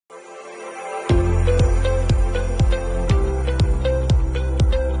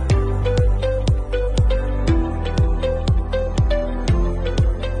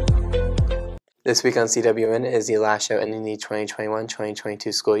This week on CWN is the last show ending the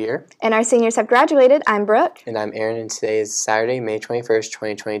 2021-2022 school year. And our seniors have graduated. I'm Brooke. And I'm Aaron, and today is Saturday, May 21st,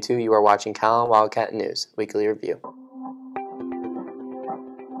 2022. You are watching Calallen Wildcat News, Weekly Review.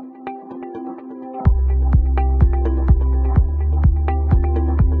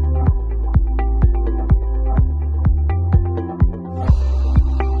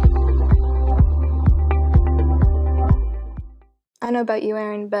 I don't know about you,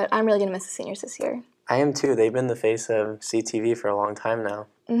 Aaron, but I'm really going to miss the seniors this year. I am too. They've been the face of CTV for a long time now.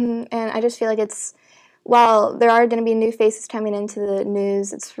 And I just feel like while there are going to be new faces coming into the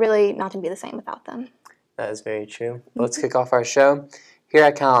news, it's really not going to be the same without them. That is very true. Let's kick off our show. Here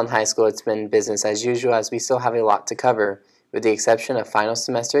at Calallen High School, it's been business as usual as we still have a lot to cover. With the exception of final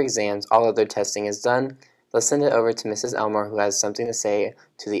semester exams, all other testing is done. Let's send it over to Mrs. Elmore, who has something to say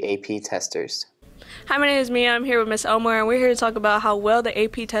to the AP testers. Hi, my name is Mia. I'm here with Miss Elmore, and we're here to talk about how well the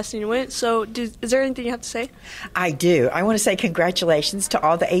AP testing went. So, is there anything you have to say? I do. I want to say congratulations to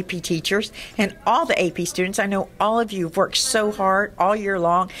all the AP teachers and all the AP students. I know all of you have worked so hard all year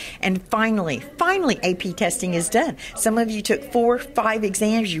long, and finally, AP testing is done. Some of you took 4, 5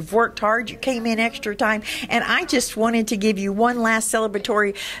 exams. You've worked hard. You came in extra time, and I just wanted to give you one last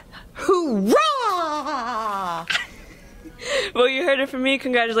celebratory hoorah! Well, you heard it from me.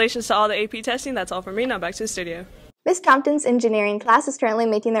 Congratulations to all the AP testing. That's all from me. Now back to the studio. Miss Compton's engineering class is currently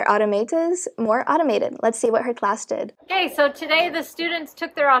making their automatas more automated. Let's see what her class did. Okay, so today the students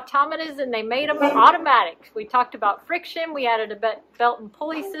took their automatas and they made them automatic. We talked about friction. We added a belt and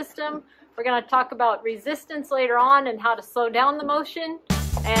pulley system. We're going to talk about resistance later on and how to slow down the motion.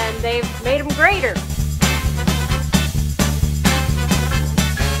 And they've made them greater.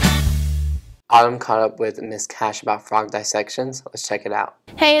 Autumn caught up with Miss Cash about frog dissections. Let's check it out.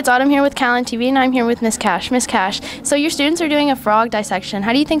 Hey, it's Autumn here with Calallen TV, and I'm here with Miss Cash. Miss Cash, so your students are doing a frog dissection.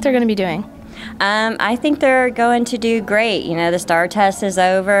 How do you think they're going to be doing? I think they're going to do great. You know, the STAR test is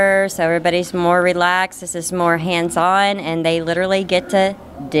over, so everybody's more relaxed. This is more hands-on, and they literally get to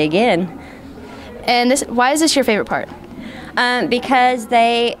dig in. And why is this your favorite part? Because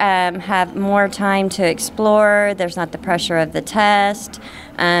they have more time to explore. There's not the pressure of the test,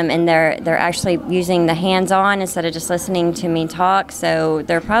 and they're actually using the hands-on instead of just listening to me talk. So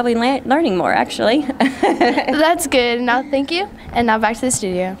they're probably learning more, actually. That's good. Now, thank you. And now back to the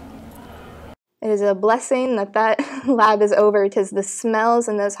studio. It is a blessing that lab is over because the smells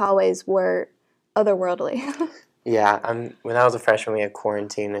in those hallways were otherworldly. Yeah, when I was a freshman, we had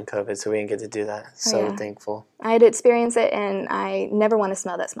quarantine and COVID, so we didn't get to do that. So thankful. I had to experience it, and I never want to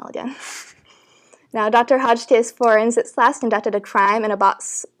smell that smell again. Now, Dr. Hotchkiss forensics class conducted a crime in a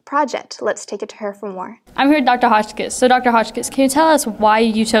box project. Let's take it to her for more. I'm here with Dr. Hotchkiss. So, Dr. Hotchkiss, can you tell us why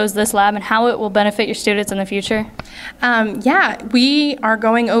you chose this lab and how it will benefit your students in the future? Yeah, we are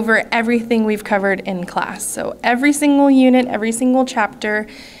going over everything we've covered in class. So, every single unit, every single chapter.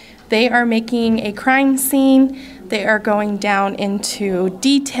 They are making a crime scene. They are going down into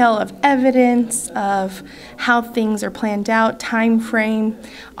detail of evidence, of how things are planned out, time frame,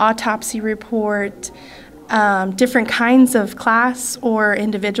 autopsy report, different kinds of class or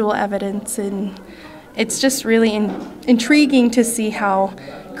individual evidence. And it's just really intriguing to see how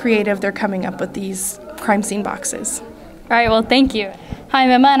creative they're coming up with these crime scene boxes. All right, well, thank you. Hi,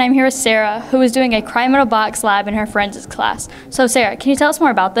 I'm Emma, and I'm here with Sarah, who is doing a crime in a box lab in her forensics class. So, Sarah, can you tell us more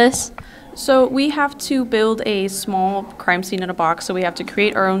about this? So we have to build a small crime scene in a box, so we have to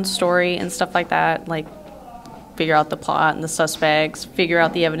create our own story and stuff like that, like figure out the plot and the suspects, figure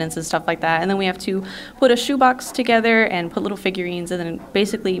out the evidence and stuff like that, and then we have to put a shoebox together and put little figurines and then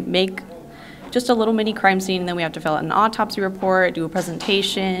basically make just a little mini crime scene, and then we have to fill out an autopsy report, do a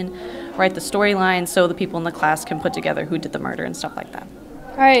presentation, write the storyline so the people in the class can put together who did the murder and stuff like that.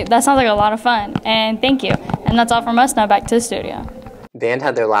 All right, that sounds like a lot of fun, and thank you. And that's all from us. Now back to the studio. Band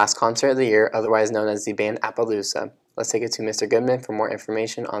had their last concert of the year, otherwise known as the Band Appaloosa. Let's take it to Mr. Goodman for more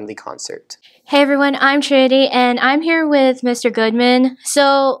information on the concert. Hey everyone, I'm Trinity, and I'm here with Mr. Goodman.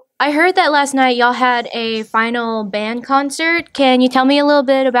 So, I heard that last night y'all had a final band concert. Can you tell me a little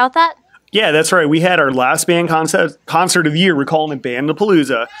bit about that? Yeah, that's right. We had our last band concert of the year. We're calling it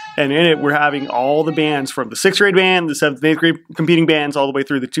Bandapalooza. And in it, we're having all the bands from the 6th grade band, the 7th and 8th grade competing bands, all the way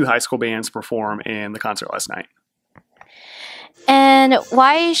through the 2 high school bands perform in the concert last night. And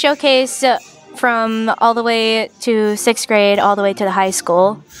why showcase from all the way to 6th grade all the way to the high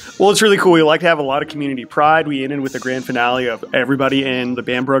school? Well, it's really cool. We like to have a lot of community pride. We ended with the grand finale of everybody in the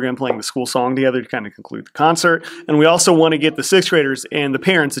band program playing the school song together to kind of conclude the concert. And we also want to get the 6th graders and the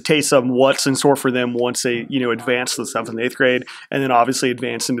parents a taste of what's in store for them once they, advance to the 7th and 8th grade, and then obviously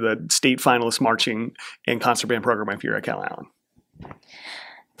advance into the state finalist marching and concert band program if you're at Calallen.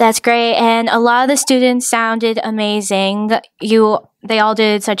 That's great, and a lot of the students sounded amazing. They all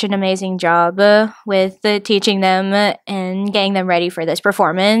did such an amazing job with teaching them and getting them ready for this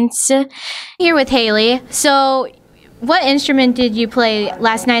performance. Here with Haley. So, what instrument did you play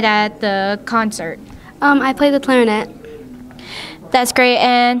last night at the concert? I played the clarinet. That's great,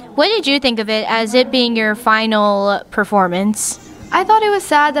 and what did you think of it as it being your final performance? I thought it was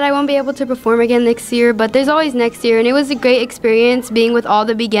sad that I won't be able to perform again next year, but there's always next year, and it was a great experience being with all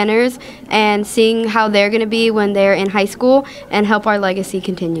the beginners and seeing how they're going to be when they're in high school and help our legacy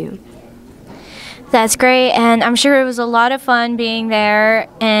continue. That's great, and I'm sure it was a lot of fun being there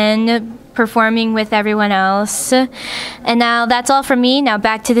and performing with everyone else. And now that's all from me. Now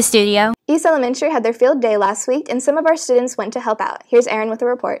back to the studio. East Elementary had their field day last week, and some of our students went to help out. Here's Erin with a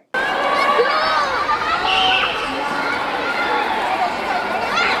report.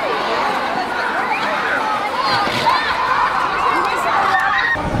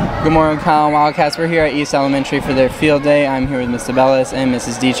 Good morning, Calallen Wildcats. We're here at East Elementary for their field day. I'm here with Mr. Bellis and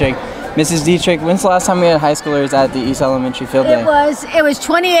Mrs. Dietrich. Mrs. Dietrich, when's the last time we had high schoolers at the East Elementary field day? It was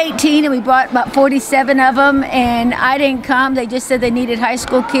 2018, and we brought about 47 of them, and I didn't come. They just said they needed high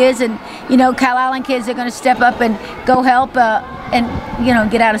school kids, and you know, Calallen kids are going to step up and go help and you know,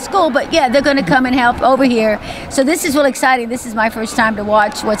 get out of school. But yeah, they're going to come and help over here. So this is really exciting. This is my first time to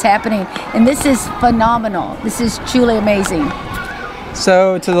watch what's happening, and this is phenomenal. This is truly amazing.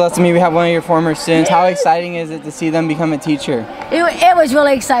 So, to the left of me, we have one of your former students. How exciting is it to see them become a teacher? It was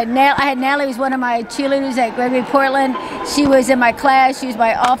really exciting. I had Natalie, was one of my cheerleaders at Gregory Portland. She was in my class. She was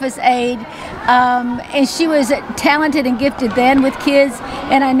my office aide. And she was talented and gifted then with kids,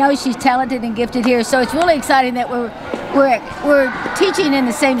 and I know she's talented and gifted here. So it's really exciting that we're teaching in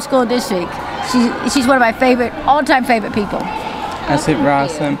the same school district. She's one of my all-time favorite people. That's super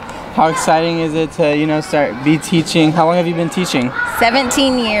awesome. How exciting is it to, you know, be teaching? How long have you been teaching?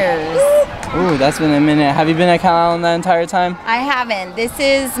 17 years. Ooh, that's been a minute. Have you been at Calallen that entire time? I haven't. This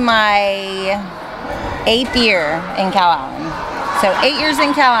is my 8th year in Calallen. So 8 years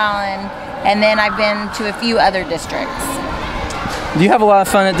in Calallen, and then I've been to a few other districts. Do you have a lot of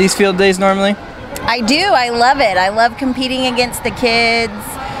fun at these field days normally? I do. I love it. I love competing against the kids.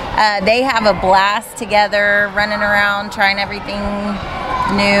 They have a blast together, running around, trying everything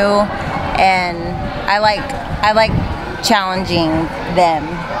new, and I like challenging them,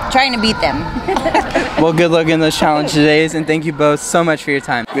 trying to beat them. Well, good luck in those challenge days, and thank you both so much for your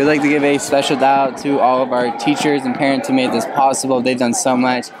time. We'd like to give a special shout out to all of our teachers and parents who made this possible. They've done so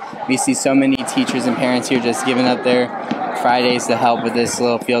much. We see so many teachers and parents here just giving up their Fridays to help with this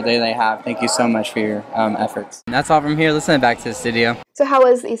little field day they have. Thank you so much for your efforts. And that's all from here. Let's send it back to the studio. So how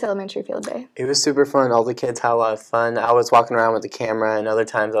was East Elementary field day? It was super fun. All the kids had a lot of fun. I was walking around with the camera, and other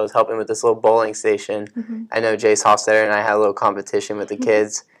times I was helping with this little bowling station. I know Jace Hofstetter and I had a little competition with the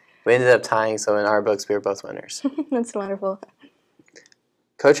kids. We ended up tying, so in our books we were both winners. That's wonderful.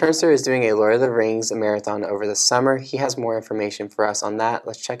 Coach Hernster is doing a Lord of the Rings marathon over the summer. He has more information for us on that.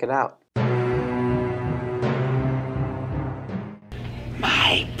 Let's check it out.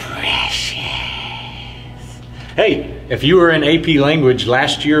 My precious. Hey, if you were in AP Language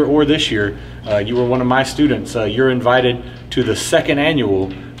last year or this year, you were one of my students, you're invited to the 2nd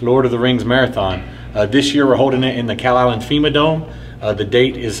annual Lord of the Rings Marathon. This year we're holding it in the Calallen FEMA Dome. The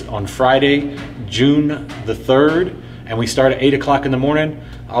date is on Friday, June the 3rd, and we start at 8 o'clock in the morning.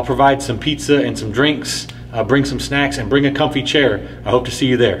 I'll provide some pizza and some drinks, bring some snacks, and bring a comfy chair. I hope to see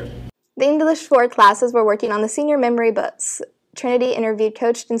you there. The English 4 classes were working on the senior memory books. Trinity interviewed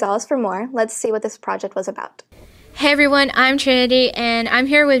Coach Gonzalez for more. Let's see what this project was about. Hey everyone, I'm Trinity and I'm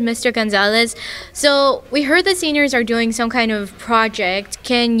here with Mr. Gonzalez. So we heard the seniors are doing some kind of project.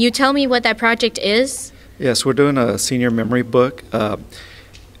 Can you tell me what that project is? Yes, we're doing a senior memory book.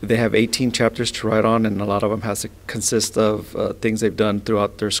 They have 18 chapters to write on, and a lot of them has to consist of things they've done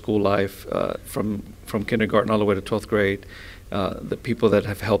throughout their school life, from kindergarten all the way to 12th grade. The people that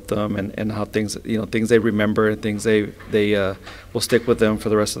have helped them, and how things they remember, and things they will stick with them for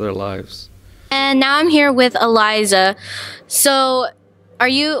the rest of their lives. And now I'm here with Eliza. So how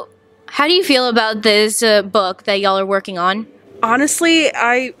do you feel about this book that y'all are working on? Honestly,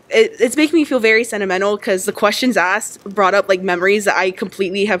 it's making me feel very sentimental because the questions asked brought up like memories that I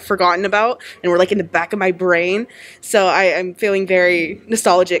completely have forgotten about and were like in the back of my brain. So I'm feeling very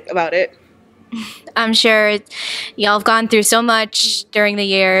nostalgic about it. I'm sure y'all have gone through so much during the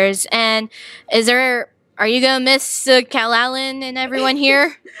years. And are you gonna miss Calallen and everyone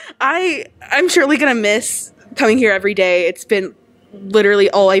here? I'm surely gonna miss coming here every day. It's been literally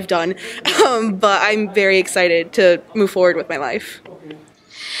all I've done, but I'm very excited to move forward with my life.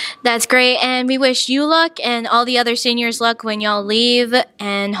 That's great, and we wish you luck and all the other seniors luck when y'all leave,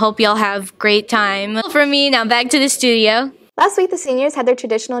 and hope y'all have great time. From me, now back to the studio. Last week, the seniors had their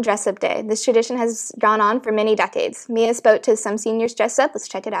traditional dress-up day. This tradition has gone on for many decades. Mia spoke to some seniors dressed up. Let's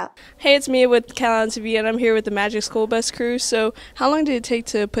check it out. Hey, it's Mia with Calallen TV, and I'm here with the Magic School Bus crew. So how long did it take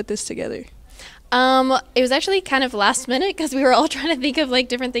to put this together? It was actually kind of last minute because we were all trying to think of like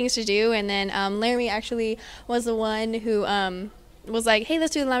different things to do, and then Laramie actually was the one who was like, hey,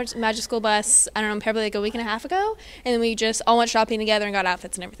 let's do the Magic School Bus, I don't know, probably like a week and a half ago, and then we just all went shopping together and got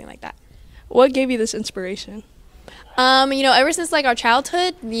outfits and everything like that. What gave you this inspiration? You know, ever since like our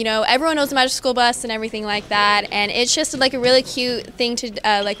childhood, you know, everyone knows the Magic School Bus and everything like that, and it's just like a really cute thing to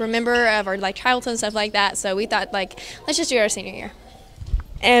like remember of our like childhood and stuff like that, so we thought like, let's just do it our senior year.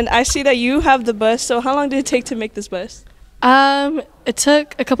 And I see that you have the bus, so how long did it take to make this bus? It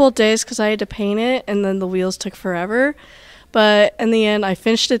took a couple of days because I had to paint it, and then the wheels took forever. But in the end, I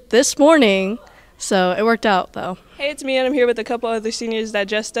finished it this morning, so it worked out, though. Hey, it's me, and I'm here with a couple other seniors that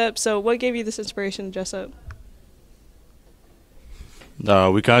dressed up. So what gave you this inspiration to dress up?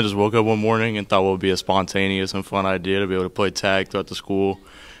 We kind of just woke up one morning and thought what would be a spontaneous and fun idea to be able to play tag throughout the school.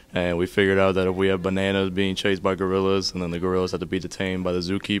 And we figured out that if we have bananas being chased by gorillas and then the gorillas had to be detained by the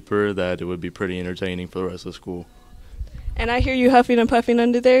zookeeper, that it would be pretty entertaining for the rest of the school. And I hear you huffing and puffing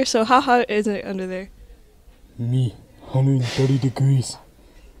under there, so how hot is it under there? Me, 130 degrees.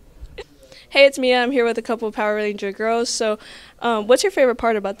 Hey, it's Mia. I'm here with a couple of Power Ranger girls. So what's your favorite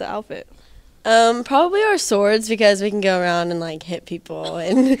part about the outfit? Probably our swords, because we can go around and like hit people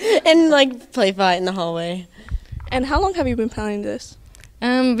and like play fight in the hallway. And how long have you been planning this?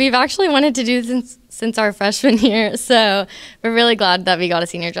 We've actually wanted to do this since our freshman year, so we're really glad that we got a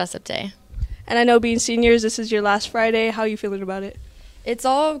senior dress-up day. And I know being seniors, this is your last Friday. How are you feeling about it? It's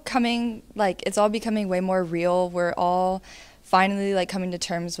all becoming way more real. We're all finally like coming to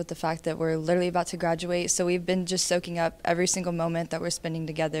terms with the fact that we're literally about to graduate, so we've been just soaking up every single moment that we're spending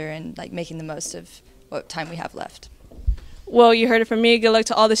together and like making the most of what time we have left. Well, you heard it from me. Good luck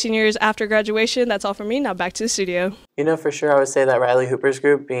to all the seniors after graduation. That's all from me. Now back to the studio. You know, for sure, I would say that Riley Hooper's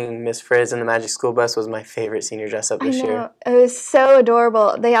group, being Miss Frizz and the Magic School Bus, was my favorite senior dress up this year. It was so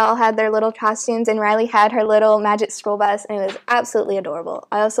adorable. They all had their little costumes, and Riley had her little Magic School Bus, and it was absolutely adorable.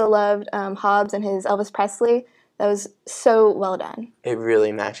 I also loved Hobbs and his Elvis Presley. That was so well done. It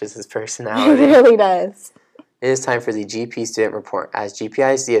really matches his personality. It really does. It is time for the GP Student Report. As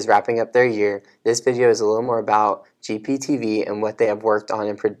GP ISD is wrapping up their year, this video is a little more about GP TV and what they have worked on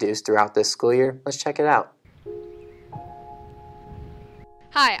and produced throughout this school year. Let's check it out.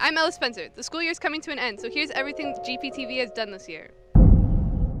 Hi, I'm Ella Spencer. The school year is coming to an end, so here's everything GP TV has done this year.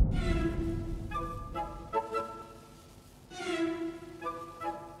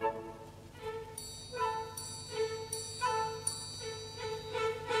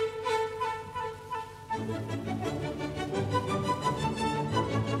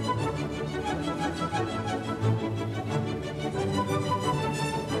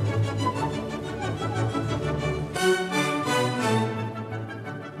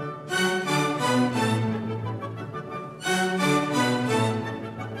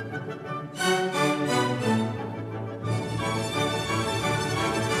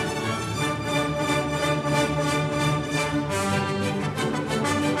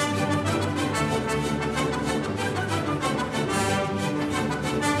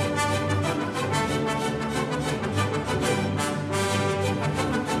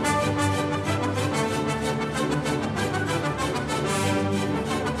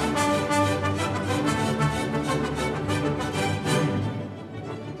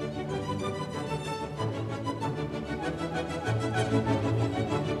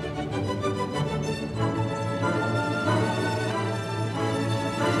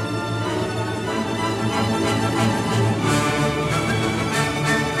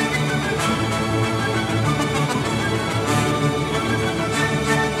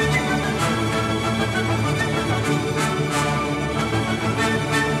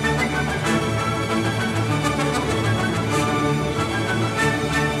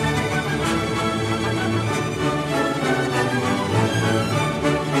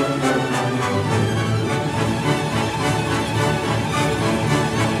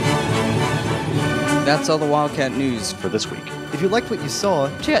 That's all the Wildcat news for this week. If you liked what you saw,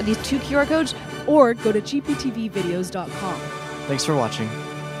 check out these 2 QR codes or go to gptvvideos.com. Thanks for watching.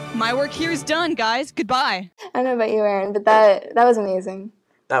 My work here is done, guys. Goodbye. I don't know about you, Aaron, but that was amazing.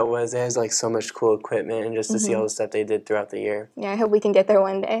 That was. It has like so much cool equipment, and just to see all the stuff they did throughout the year. Yeah, I hope we can get there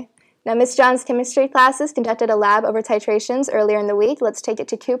one day. Now, Miss John's chemistry classes conducted a lab over titrations earlier in the week. Let's take it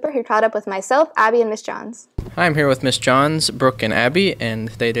to Cooper, who caught up with myself, Abby, and Miss Johns. Hi, I'm here with Miss Johns, Brooke, and Abby, and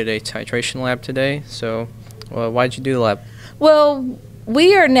they did a titration lab today. So, why'd you do the lab? Well,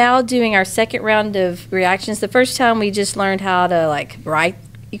 we are now doing our second round of reactions. The first time we just learned how to write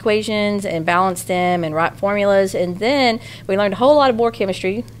equations and balance them and write formulas, and then we learned a whole lot of more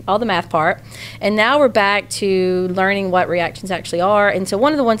chemistry, all the math part, and now we're back to learning what reactions actually are. And so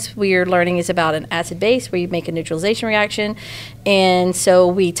one of the ones we're learning is about an acid base where you make a neutralization reaction, and so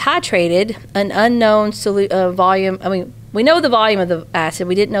we titrated an unknown volume. We know the volume of the acid,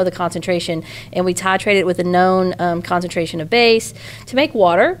 we didn't know the concentration, and we titrated it with a known concentration of base to make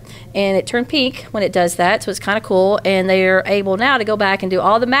water, and it turned pink when it does that, so it's kind of cool. And they're able now to go back and do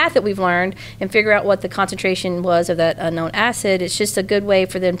all the math that we've learned and figure out what the concentration was of that unknown acid. It's just a good way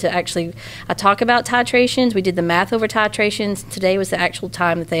for them to actually talk about titrations. We did the math over titrations. Today was the actual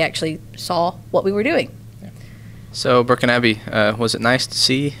time that they actually saw what we were doing. So, Brooke and Abby, was it nice to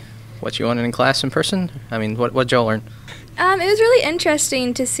see what you wanted in class in person? I mean, what'd y'all learn? It was really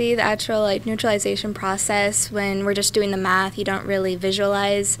interesting to see the actual neutralization process. When we're just doing the math, you don't really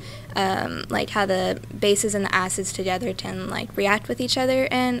visualize how the bases and the acids together can react with each other,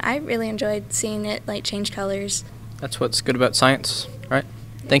 and I really enjoyed seeing it change colors. That's what's good about science, right?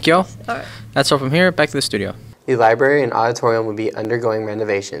 Thank you all. All right. That's all from here. Back to the studio. The library and auditorium will be undergoing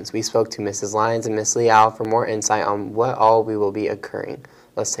renovations. We spoke to Mrs. Lyons and Miss Liao for more insight on what all will be occurring.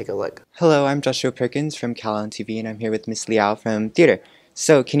 Let's take a look. Hello, I'm Joshua Perkins from Calallen TV, and I'm here with Miss Liao from theater.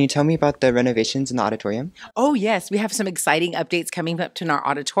 So, can you tell me about the renovations in the auditorium? Oh, yes. We have some exciting updates coming up to our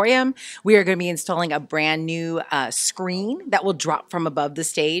auditorium. We are going to be installing a brand new screen that will drop from above the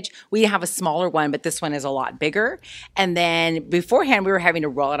stage. We have a smaller one, but this one is a lot bigger. And then beforehand, we were having to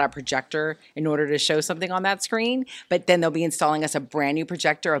roll out our projector in order to show something on that screen. But then they'll be installing us a brand new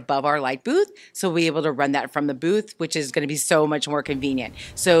projector above our light booth. So we'll be able to run that from the booth, which is going to be so much more convenient.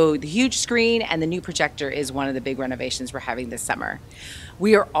 So the huge screen and the new projector is one of the big renovations we're having this summer.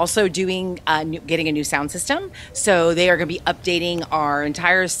 We are also doing getting a new sound system. So they are going to be updating our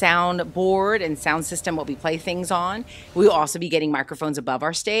entire sound board and sound system, what we play things on. We'll also be getting microphones above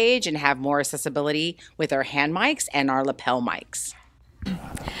our stage and have more accessibility with our hand mics and our lapel mics.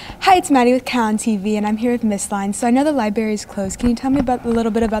 Hi, it's Maddie with Calallen TV, and I'm here with Miss Lyons. So I know the library is closed. Can you tell me a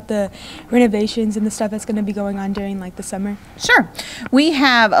little bit about the renovations and the stuff that's going to be going on during the summer? Sure. We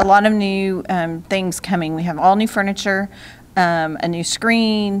have a lot of new things coming. We have all new furniture, a new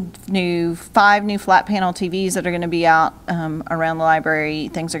screen, 5 new flat panel TVs that are going to be out around the library.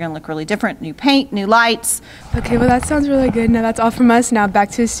 Things are going to look really different. New paint, new lights. Okay, well that sounds really good. Now that's all from us. Now back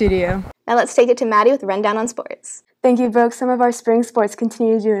to the studio. Now let's take it to Maddie with a rundown on sports. Thank you, Brooke. Some of our spring sports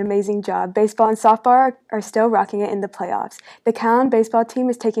continue to do an amazing job. Baseball and softball are still rocking it in the playoffs. The Calallen baseball team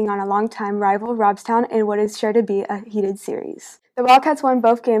is taking on a longtime rival, Robstown, in what is sure to be a heated series. The Wildcats won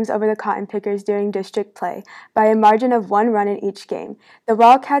both games over the Cotton Pickers during district play by a margin of 1 run in each game. The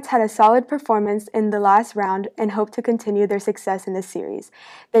Wildcats had a solid performance in the last round and hope to continue their success in this series.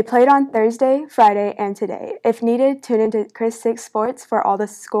 They played on Thursday, Friday, and today. If needed, tune into KRISTV Sports for all the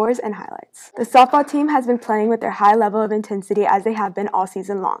scores and highlights. The softball team has been playing with their high level of intensity as they have been all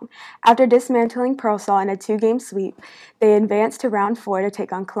season long. After dismantling Pearsall in a 2-game sweep, they advanced to round 4 to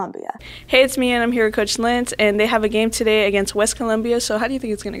take on Columbia. Hey, it's me, and I'm here with Coach Lentz, and they have a game today against West Columbia. So how do you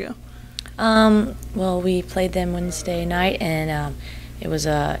think it's going to go? Well, we played them Wednesday night, and it was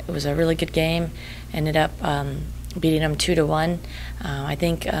a really good game. Ended up beating them 2-1. I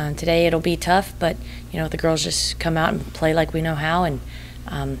think today it'll be tough, but the girls just come out and play like we know how, and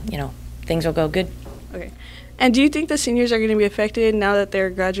things will go good. Okay. And do you think the seniors are going to be affected now that they're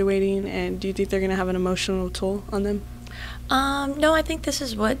graduating, and do you think they're going to have an emotional toll on them? No, I think this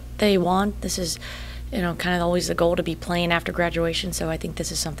is what they want. This is kind of always the goal to be playing after graduation. So I think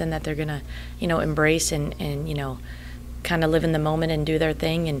this is something that they're gonna, embrace and kind of live in the moment and do their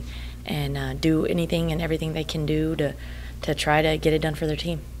thing and do anything and everything they can do to try to get it done for their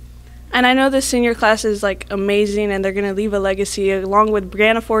team. And I know the senior class is amazing, and they're gonna leave a legacy along with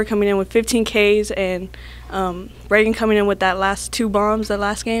Brianna Ford coming in with 15 Ks and Reagan coming in with that last 2 bombs the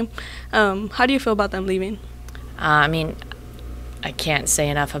last game. How do you feel about them leaving? I mean, I can't say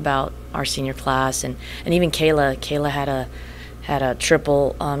enough about our senior class, and even Kayla. Kayla had a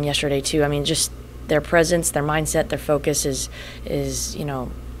triple yesterday too. I mean, just their presence, their mindset, their focus is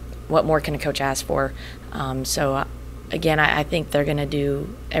what more can a coach ask for? So again, I think they're going to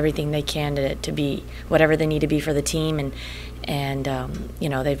do everything they can to be whatever they need to be for the team, and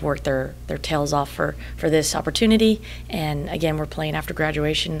they've worked their tails off for this opportunity. And again, we're playing after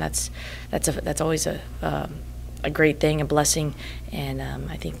graduation. That's always a a great thing, a blessing, and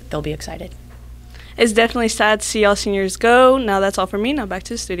I think they'll be excited. It's definitely sad to see all seniors go. Now that's all for me. Now back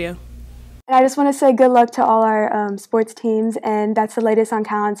to the studio. And I just want to say good luck to all our sports teams, and that's the latest on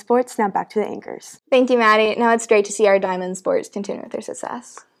Calallen Sports. Now back to the anchors. Thank you, Maddie. Now it's great to see our Diamond Sports continue with their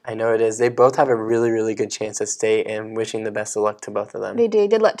success. I know it is. They both have a really, really good chance to stay, and wishing the best of luck to both of them. They do.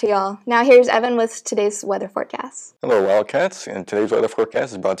 Good luck to y'all. Now here's Evan with today's weather forecast. Hello, Wildcats, and today's weather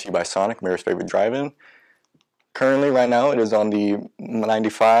forecast is brought to you by Sonic, Mayor's favorite drive-in. Currently, right now, it is on the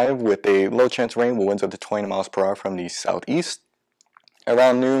 95 with a low chance of rain with winds up to 20 miles per hour from the southeast.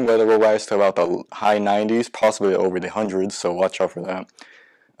 Around noon, weather will rise to about the high 90s, possibly over the hundreds, so watch out for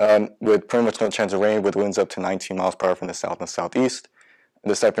that. With pretty much no chance of rain with winds up to 19 miles per hour from the south and southeast.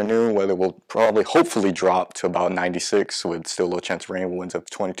 This afternoon, weather will hopefully drop to about 96 with still low chance of rain with winds up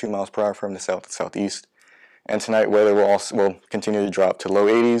to 22 miles per hour from the south and southeast. And tonight, weather will continue to drop to low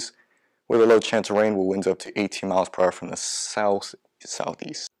 80s with a low chance of rain with winds up to 18 miles per hour from the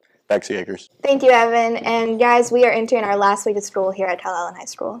southeast. Back to the Acres. Thank you, Evan. And guys, we are entering our last week of school here at Calallen High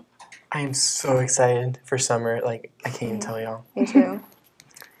School. I am so excited for summer. Like, I can't even tell y'all. Me too.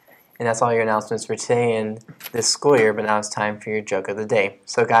 And that's all your announcements for today and this school year, but now it's time for your joke of the day.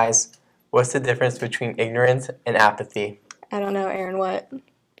 So guys, what's the difference between ignorance and apathy? I don't know, Aaron, what?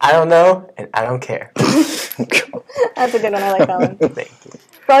 I don't know, and I don't care. That's a good one. I like that one. Thank you.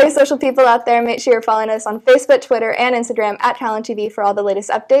 For all you social people out there, make sure you're following us on Facebook, Twitter, and Instagram at CalallenTV for all the latest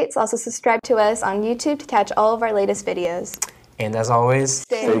updates. Also subscribe to us on YouTube to catch all of our latest videos. And as always,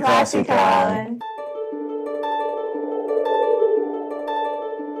 stay classy, Calallen.